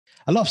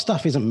a lot of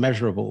stuff isn't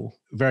measurable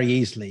very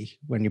easily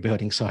when you're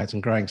building sites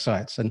and growing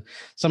sites. And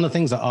some of the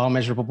things that are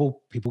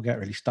measurable, people get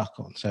really stuck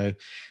on. So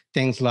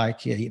things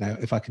like, you know,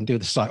 if I can do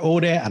the site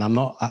audit and I'm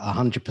not at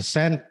 100%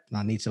 and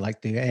I need to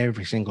like do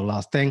every single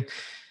last thing,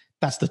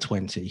 that's the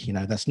 20, you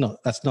know, that's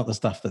not the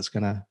stuff that's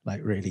going to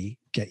like really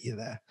get you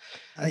there.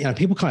 You know,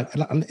 people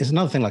it's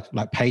another thing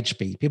like page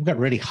speed. People get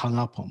really hung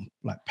up on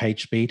like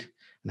page speed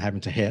and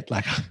having to hit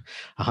like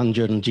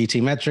 100 on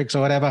GTmetrix or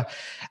whatever.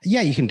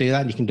 Yeah, you can do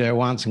that. You can do it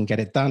once and get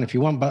it done if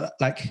you want, but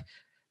like,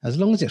 as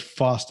long as it's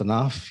fast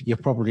enough, you're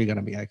probably going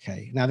to be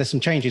okay. Now, there's some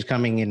changes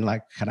coming in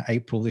like kind of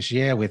April this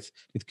year with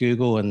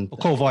Google and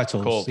Core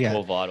Vitals. Core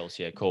Vitals,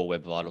 Core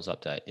Web Vitals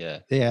update,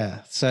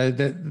 Yeah, so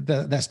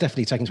that's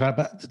definitely taken into account,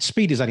 but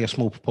speed is only a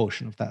small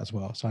proportion of that as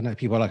well. So I know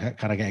people are like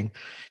kind of getting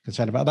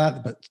concerned about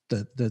that,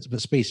 but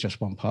speed's just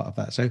one part of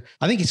that. So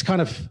I think it's kind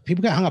of,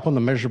 people get hung up on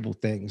the measurable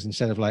things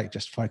instead of like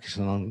just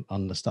focusing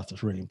on the stuff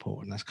that's really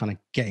important. That's kind of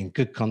getting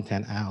good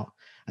content out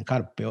and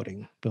kind of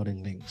building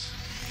links.